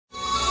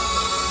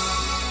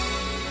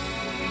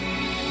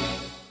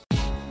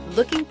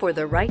Looking for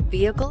the right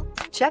vehicle?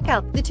 Check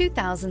out the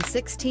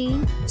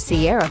 2016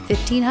 Sierra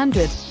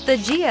 1500. The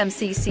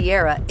GMC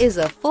Sierra is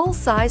a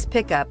full-size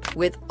pickup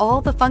with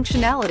all the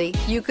functionality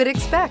you could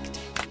expect.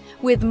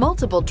 With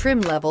multiple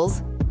trim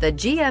levels, the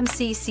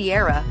GMC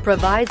Sierra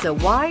provides a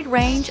wide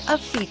range of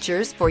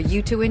features for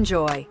you to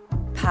enjoy.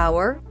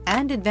 Power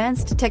and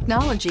advanced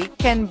technology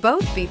can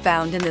both be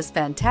found in this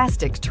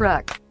fantastic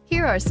truck.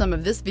 Here are some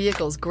of this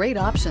vehicle's great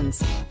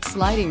options: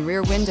 sliding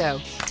rear window,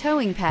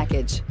 towing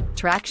package,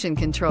 traction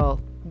control,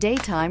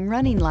 daytime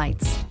running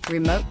lights,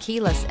 remote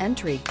keyless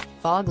entry,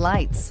 fog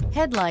lights,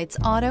 headlights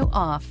auto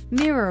off,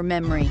 mirror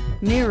memory,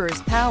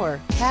 mirrors power,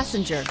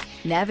 passenger,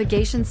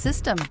 navigation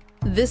system.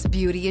 This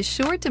beauty is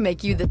sure to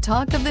make you the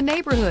talk of the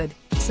neighborhood.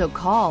 So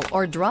call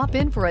or drop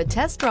in for a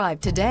test drive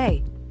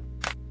today.